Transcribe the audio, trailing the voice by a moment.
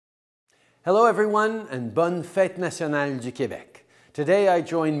Hello everyone and bonne Fête nationale du Québec. Today I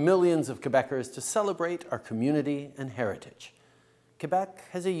join millions of Quebecers to celebrate our community and heritage. Quebec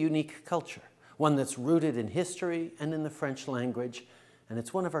has a unique culture, one that's rooted in history and in the French language, and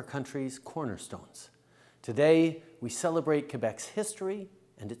it's one of our country's cornerstones. Today we celebrate Quebec's history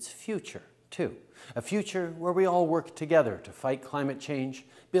and its future too. A future where we all work together to fight climate change,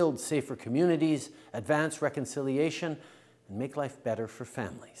 build safer communities, advance reconciliation, and make life better for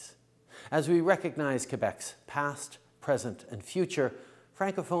families. As we recognize Quebec's past, present, and future,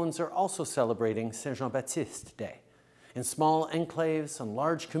 Francophones are also celebrating Saint-Jean-Baptiste Day. In small enclaves and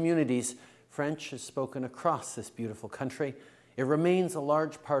large communities, French is spoken across this beautiful country. It remains a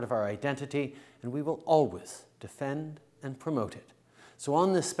large part of our identity, and we will always defend and promote it. So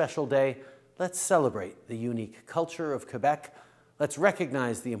on this special day, let's celebrate the unique culture of Quebec. Let's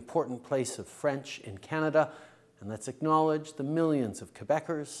recognize the important place of French in Canada, and let's acknowledge the millions of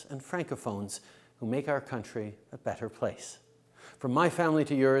Quebecers and Francophones who make our country a better place. From my family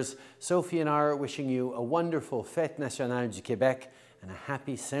to yours, Sophie and I are wishing you a wonderful Fête nationale du Québec and a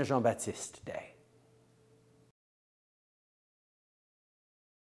happy Saint-Jean-Baptiste Day.